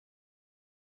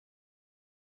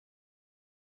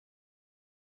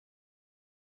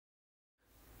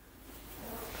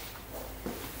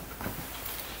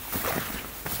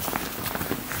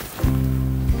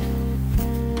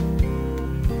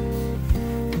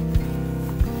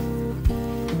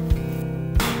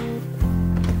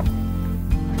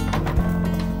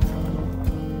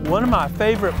One of my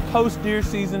favorite post-deer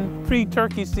season,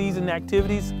 pre-turkey season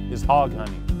activities is hog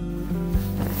hunting.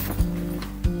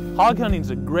 Hog hunting is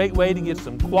a great way to get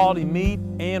some quality meat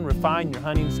and refine your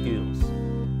hunting skills.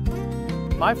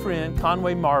 My friend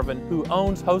Conway Marvin, who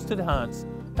owns Hosted Hunts,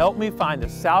 helped me find the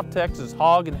South Texas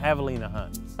hog and javelina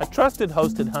hunt. I trusted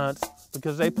Hosted Hunts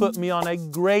because they put me on a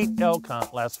great elk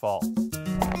hunt last fall.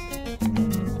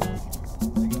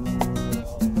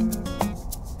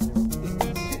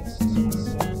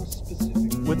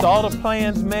 With all the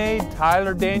plans made,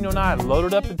 Tyler, Daniel, and I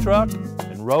loaded up the truck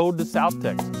and rode to South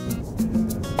Texas.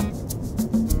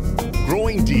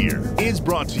 Growing Deer is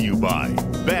brought to you by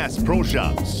Bass Pro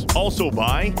Shops, also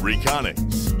by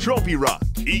Reconics, Trophy Rock,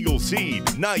 Eagle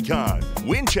Seed, Nikon,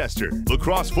 Winchester,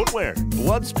 Lacrosse Footwear,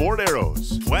 Bloodsport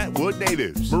Arrows, Flatwood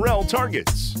Natives, Morel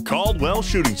Targets, Caldwell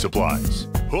Shooting Supplies,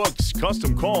 Hooks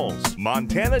Custom Calls,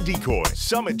 Montana Decoy,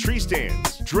 Summit Tree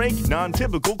Stands, Drake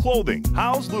Non-Typical Clothing,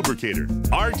 House Lubricator,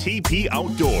 RTP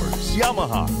Outdoors,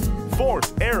 Yamaha,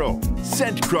 Fourth Arrow,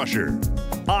 Scent Crusher,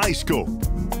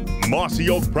 iScope, Mossy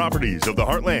Oak Properties of the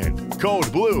Heartland, Code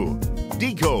Blue,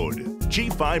 Decode,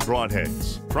 G5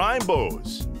 Broadheads, Prime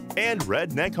Bows, and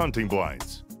Redneck Hunting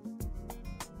Blinds.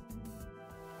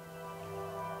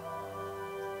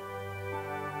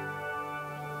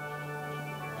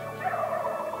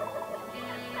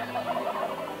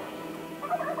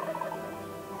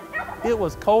 It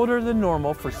was colder than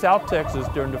normal for South Texas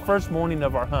during the first morning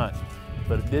of our hunt,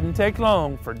 but it didn't take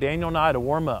long for Daniel and I to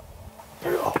warm up.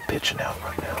 They're all pitching out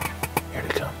right now. Here they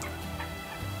come.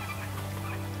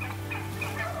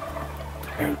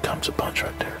 Here comes a bunch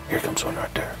right there. Here comes one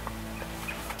right there.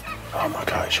 Oh my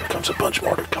gosh, here comes a bunch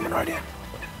more. They're coming right in.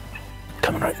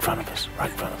 Coming right in front of us, right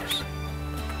in front of us.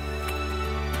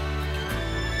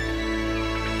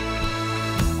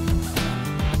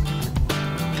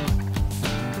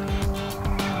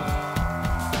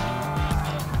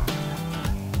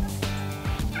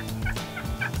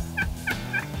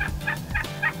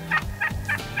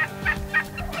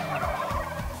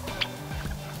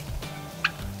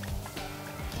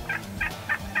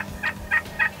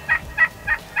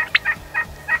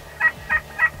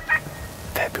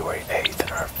 February 8th in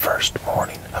our first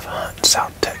morning of hunt in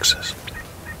South Texas.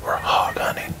 We're hog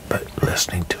hunting, but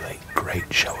listening to a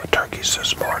great show of turkeys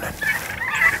this morning.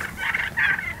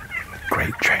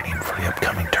 Great training for the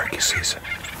upcoming turkey season.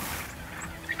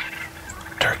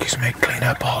 Turkeys may clean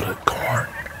up all the corn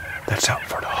that's out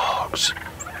for the hogs,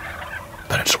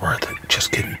 but it's worth it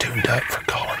just getting tuned up for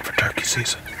calling for turkey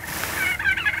season.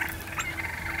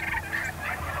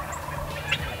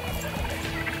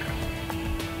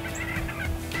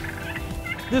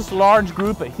 This large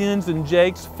group of hens and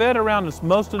jakes fed around us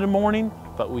most of the morning,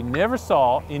 but we never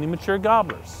saw any mature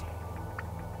gobblers.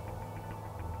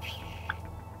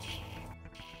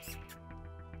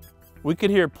 We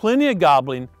could hear plenty of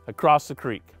gobbling across the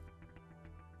creek.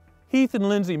 Heath and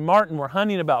Lindsay Martin were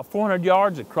hunting about 400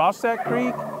 yards across that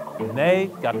creek, and they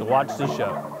got to watch the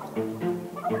show.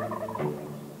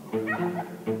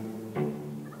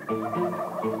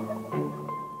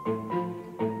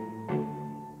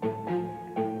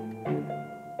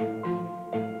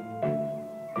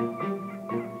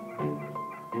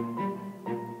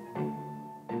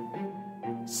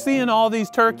 Seeing all these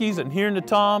turkeys and hearing the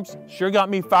toms sure got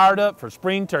me fired up for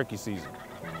spring turkey season.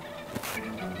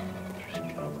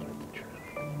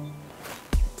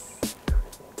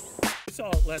 We saw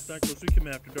it last night because we came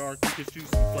after dark. We could shoot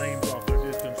some flames off their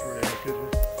distance where they could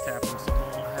tapping some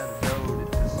all had a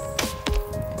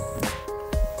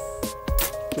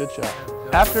good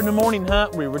shot. After the morning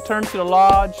hunt, we returned to the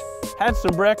lodge, had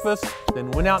some breakfast,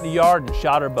 then went out in the yard and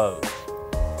shot our bows.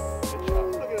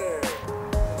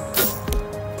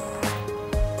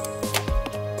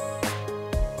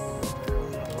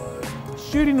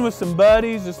 Shooting with some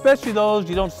buddies, especially those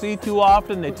you don't see too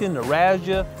often, they tend to razz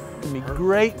you. It can be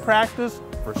great practice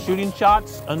for shooting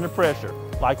shots under pressure,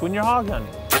 like when you're hog hunting.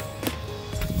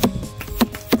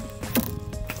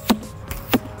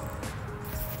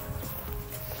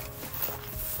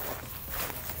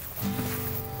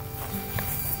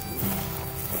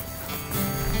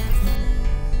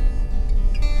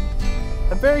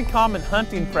 A very common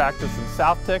hunting practice in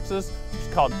South Texas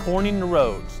is called corning the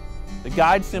roads. The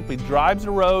guide simply drives the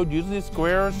road using a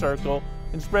square or circle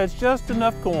and spreads just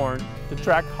enough corn to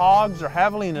track hogs or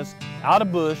javelinas out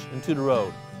of bush into the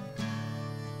road.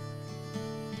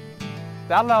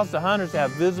 That allows the hunters to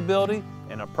have visibility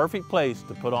and a perfect place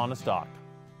to put on a stock.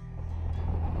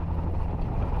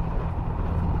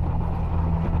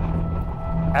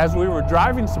 As we were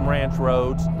driving some ranch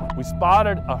roads, we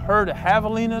spotted a herd of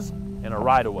javelinas and a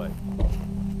right-of-way.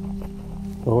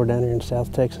 Well, we're down here in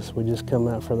South Texas. We just come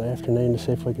out for the afternoon to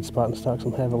see if we could spot and stalk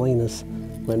some javelinas.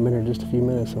 We hadn't been here just a few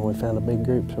minutes and we found a big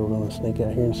group, so we're going to sneak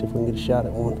out here and see if we can get a shot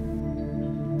at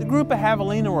one. The group of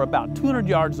javelina were about 200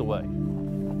 yards away.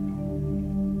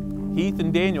 Heath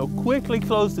and Daniel quickly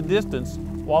closed the distance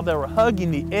while they were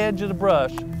hugging the edge of the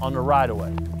brush on the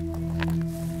right-of-way.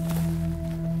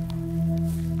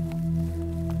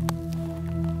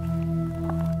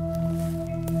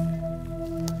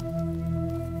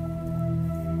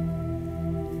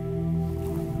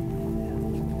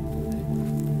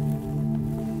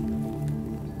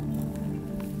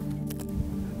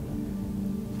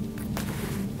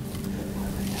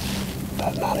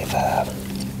 About 95.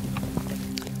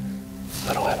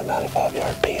 I don't have a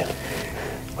 95-yard pin.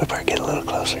 We better get a little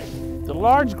closer. The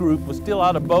large group was still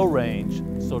out of bow range,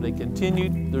 so they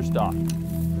continued their stalk.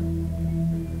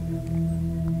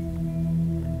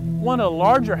 One of the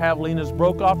larger javelinas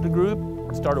broke off the group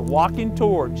and started walking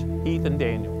towards Heath and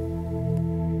Daniel.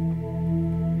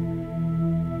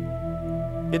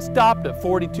 It stopped at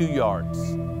 42 yards.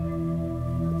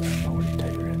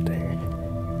 42 right there.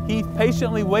 Heath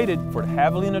patiently waited for the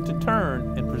javelina to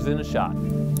turn and present a shot.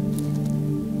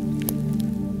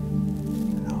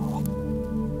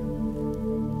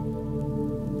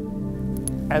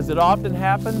 As it often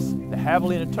happens, the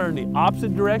javelina turned the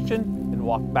opposite direction and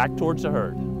walked back towards the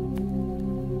herd.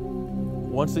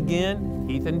 Once again,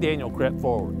 Heath and Daniel crept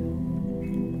forward.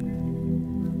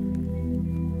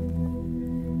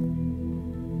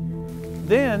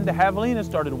 Then the javelina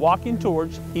started walking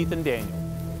towards Heath and Daniel.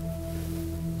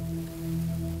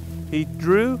 Heath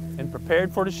drew and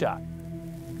prepared for the shot.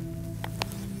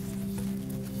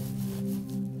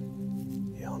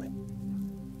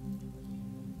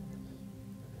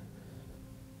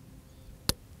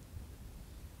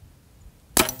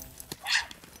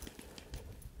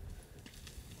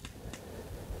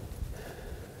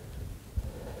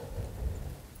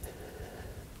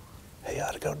 He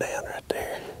ought to go down right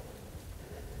there.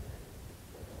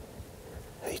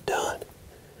 He's done.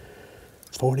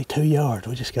 42 yards.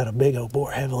 We just got a big old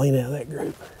boar javelina out of that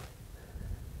group.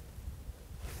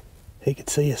 He could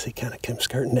see us. He kind of came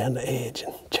skirting down the edge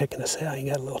and checking us out. He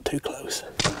got a little too close.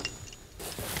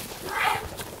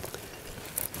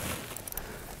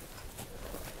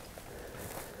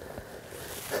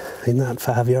 He's not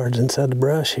 5 yards inside the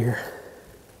brush here.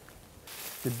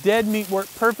 The dead meat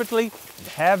worked perfectly, and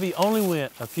Javi only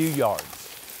went a few yards.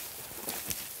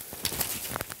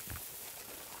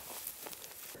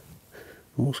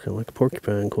 Almost kind of like a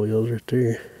porcupine quills right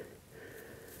there.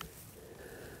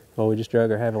 Well, we just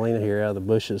drug our javelina here out of the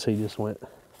bushes. He just went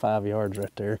 5 yards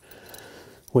right there.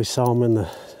 We saw him in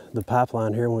the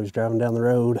pipeline here when we was driving down the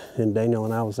road, and Daniel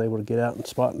and I was able to get out and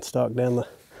spot and stalk down the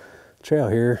trail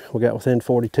here. We got within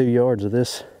 42 yards of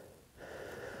this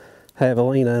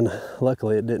javelina, and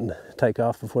luckily it didn't take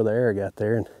off before the air got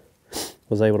there, and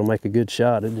was able to make a good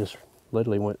shot. It just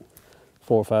literally went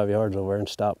 4 or 5 yards over and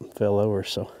stopped and fell over.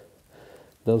 So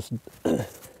those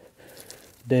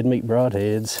dead meat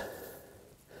broadheads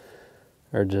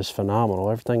are just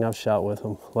phenomenal. Everything I've shot with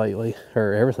them lately,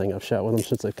 or everything I've shot with them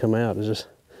since they've come out, it's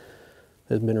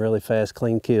been really fast,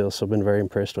 clean kills, so I've been very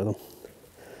impressed with them.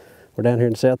 We're down here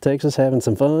in South Texas having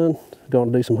some fun,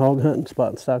 going to do some hog hunting,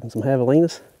 spotting, stalking some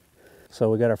javelinas. So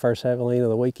we got our first javelina of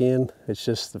the weekend. It's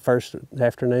just the first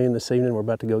afternoon this evening. We're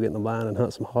about to go get in the blind and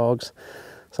hunt some hogs.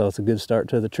 So it's a good start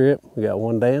to the trip. We got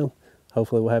one down.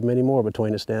 Hopefully we'll have many more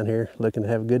between us down here, looking to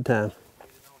have a good time.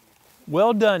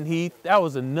 Well done, Heath. That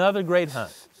was another great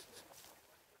hunt.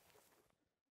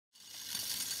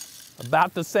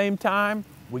 About the same time,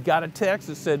 we got a text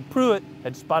that said Pruitt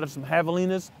had spotted some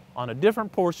javelinas on a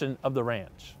different portion of the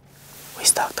ranch. We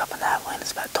stalked up on the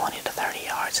javelinas about 20 to 30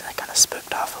 yards and they kind of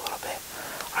spooked off a little bit.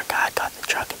 Our guide got in the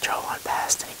truck and drove on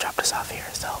past and he dropped us off here,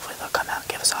 so hopefully they'll come out and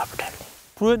give us an opportunity.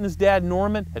 Pruitt and his dad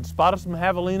Norman had spotted some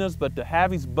javelinas, but the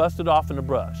javies busted off in the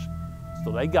brush.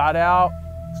 So they got out,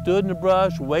 stood in the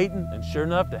brush waiting, and sure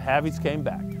enough, the javies came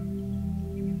back.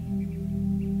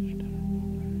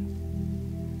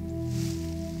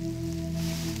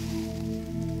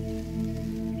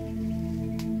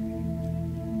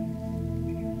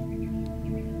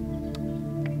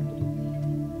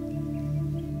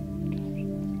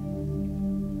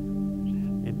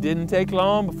 It didn't take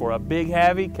long before a big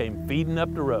javi came feeding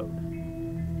up the road.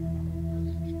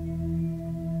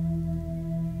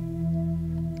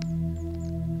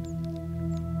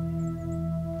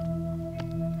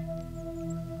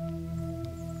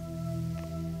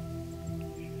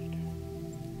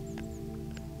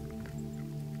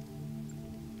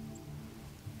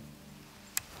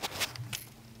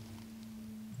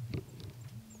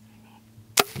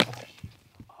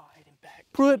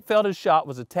 Pruitt felt his shot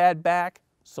was a tad back,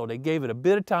 so they gave it a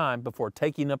bit of time before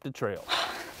taking up the trail.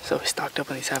 So we stocked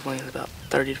up on these Javelinas about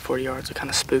 30 to 40 yards. We kind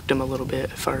of spooked them a little bit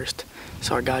at first.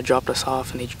 So our guy dropped us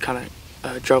off and he kind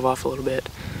of drove off a little bit.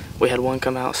 We had one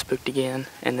come out, spooked again,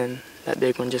 and then that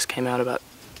big one just came out about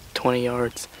 20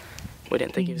 yards. We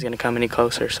didn't think he was going to come any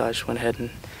closer, so I just went ahead and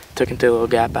took him through a little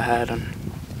gap I had, and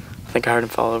I think I heard him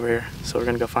fall over here, so we're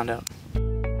going to go find out.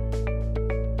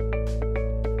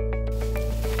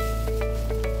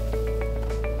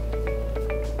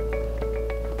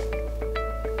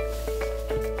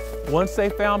 Once they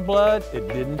found blood, it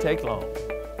didn't take long.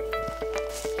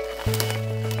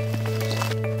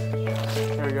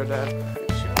 There we go, Dad.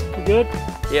 You good?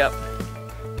 Yep.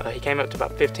 He came up to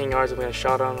about 15 yards and we had a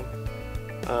shot on him.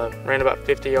 Ran about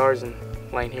 50 yards and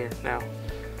laying here now.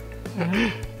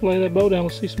 Lay that bow down,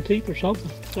 let's see some teeth or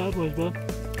something. Sideways, bud.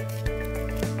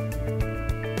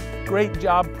 Great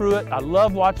job, Pruitt. I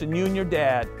love watching you and your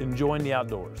dad enjoying the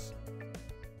outdoors.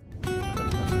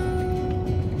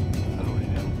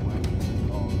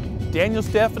 Daniel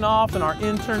Stefanoff and our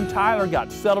intern Tyler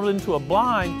got settled into a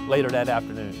blind later that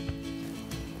afternoon.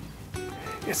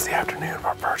 It's the afternoon of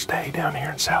our first day down here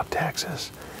in South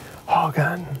Texas, hog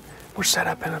hunting. We're set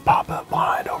up in a pop-up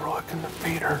blind overlooking the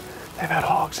feeder. They've had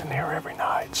hogs in here every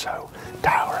night, so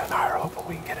Tyler and I are hoping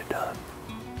we can get it done.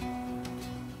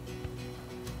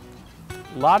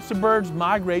 Lots of birds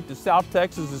migrate to South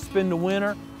Texas to spend the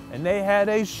winter, and they had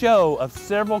a show of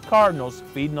several cardinals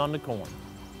feeding on the corn.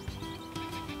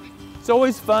 It's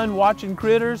always fun watching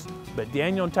critters, but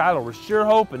Daniel and Tyler were sure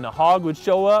hoping the hog would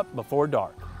show up before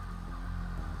dark.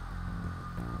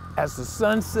 As the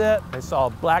sun set, they saw a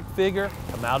black figure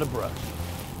come out of brush.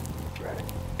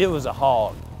 It was a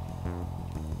hog.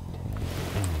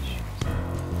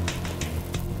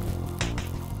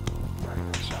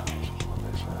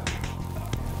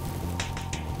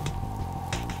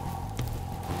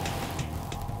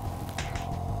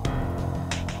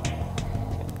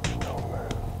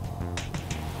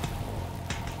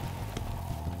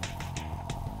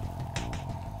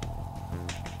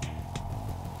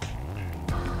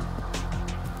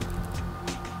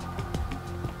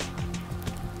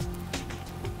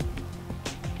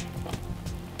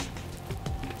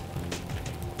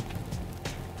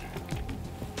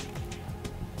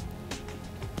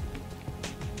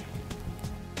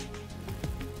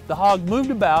 The hog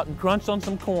moved about and crunched on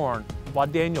some corn while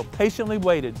Daniel patiently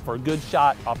waited for a good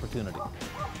shot opportunity.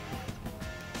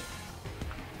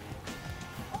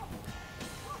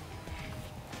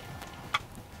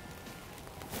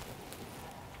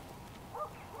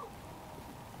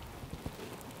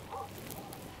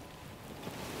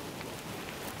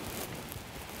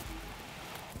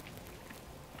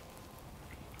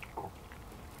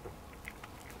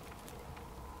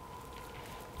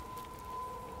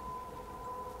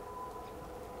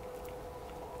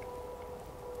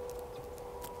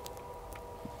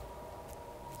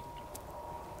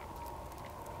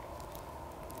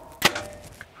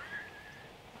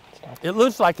 It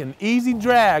looks like an easy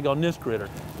drag on this critter.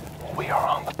 We are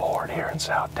on the board here in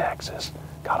South Texas.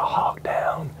 Got a hog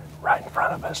down right in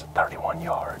front of us at 31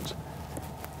 yards.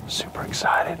 Super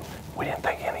excited. We didn't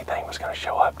think anything was going to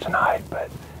show up tonight, but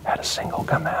had a single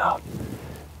come out,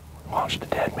 launched a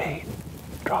dead meat,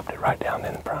 dropped it right down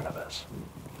in front of us.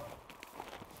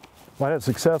 We had a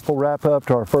successful wrap up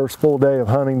to our first full day of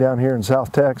hunting down here in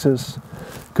South Texas.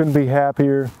 Couldn't be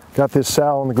happier. Got this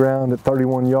sow on the ground at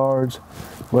 31 yards.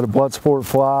 Let a blood sport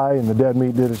fly and the dead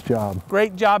meat did its job.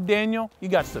 Great job, Daniel. You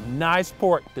got some nice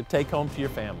pork to take home to your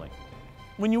family.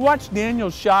 When you watch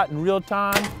Daniel's shot in real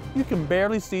time, you can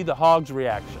barely see the hog's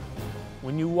reaction.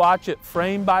 When you watch it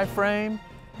frame by frame,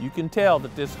 you can tell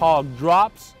that this hog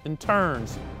drops and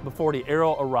turns before the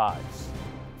arrow arrives.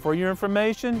 For your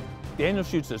information, Daniel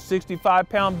shoots a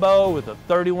 65-pound bow with a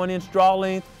 31-inch draw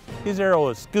length. His arrow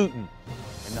is scooting,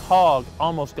 and the hog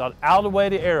almost got out of the way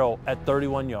of the arrow at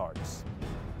 31 yards.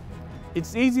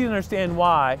 It's easy to understand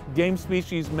why game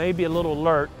species may be a little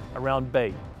alert around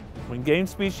bait. When game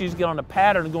species get on a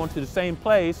pattern and go into the same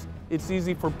place, it's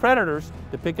easy for predators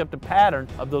to pick up the pattern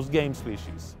of those game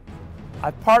species.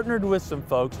 I've partnered with some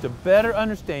folks to better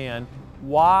understand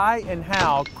why and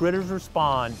how critters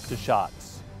respond to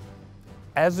shots.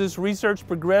 As this research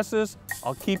progresses,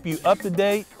 I'll keep you up to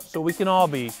date so we can all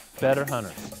be better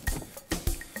hunters.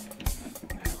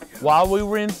 While we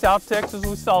were in South Texas,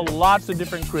 we saw lots of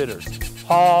different critters.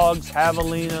 Hogs,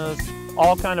 javelinas,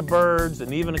 all kind of birds,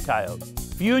 and even a coyote.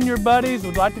 If you and your buddies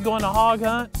would like to go on a hog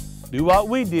hunt, do what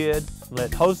we did, and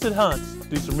let Hosted Hunts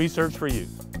do some research for you.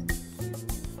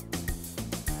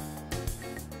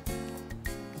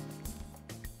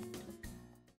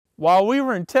 While we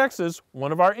were in Texas,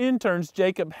 one of our interns,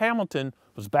 Jacob Hamilton,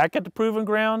 was back at the proving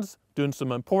grounds doing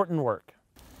some important work.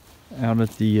 Out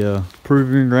at the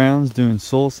proving grounds doing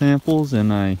soil samples,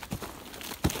 and I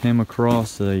came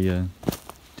across a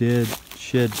dead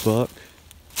shed buck.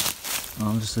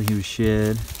 Obviously he was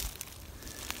shed.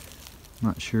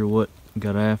 Not sure what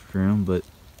got after him, but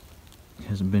he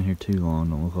hasn't been here too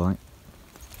long, don't look like.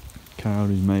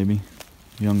 Coyotes maybe,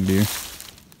 young deer.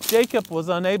 Jacob was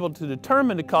unable to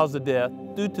determine the cause of death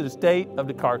due to the state of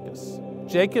the carcass.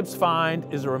 Jacob's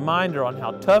find is a reminder on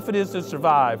how tough it is to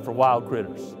survive for wild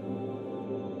critters.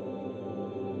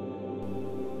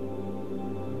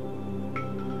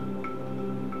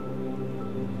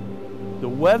 The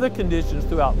weather conditions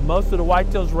throughout most of the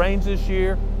whitetails range this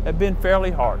year have been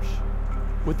fairly harsh.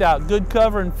 Without good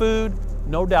cover and food,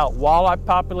 no doubt walleye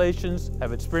populations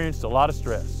have experienced a lot of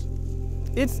stress.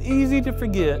 It's easy to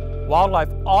forget wildlife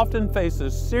often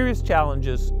faces serious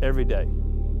challenges every day.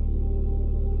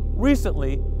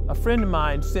 Recently, a friend of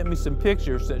mine sent me some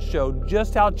pictures that showed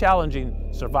just how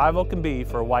challenging survival can be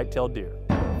for a white-tailed deer.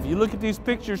 If you look at these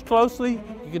pictures closely,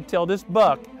 you can tell this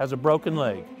buck has a broken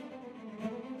leg.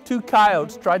 2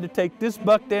 coyotes tried to take this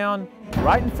buck down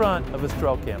right in front of his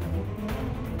trail camera.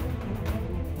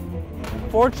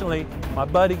 Fortunately, my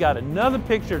buddy got another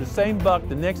picture of the same buck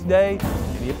the next day,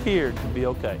 and he appeared to be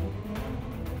okay.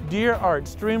 Deer are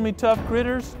extremely tough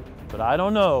critters, but I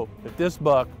don't know if this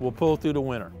buck will pull through the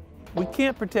winter. We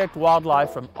can't protect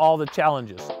wildlife from all the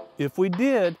challenges. If we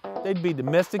did, they'd be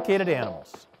domesticated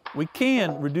animals. We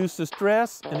can reduce the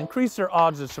stress and increase their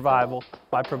odds of survival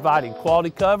by providing quality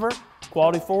cover,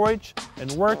 quality forage,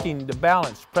 and working to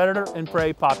balance predator and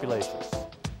prey populations.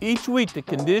 Each week the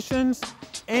conditions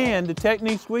and the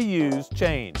techniques we use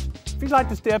change. If you'd like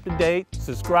to stay up to date,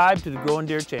 subscribe to the Growing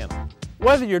Deer channel.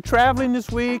 Whether you're traveling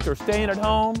this week or staying at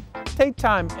home, take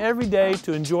time every day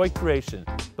to enjoy creation.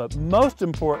 But most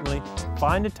importantly,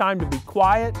 find the time to be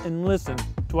quiet and listen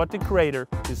to what the Creator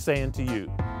is saying to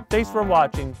you. Thanks for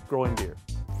watching Growing Deer.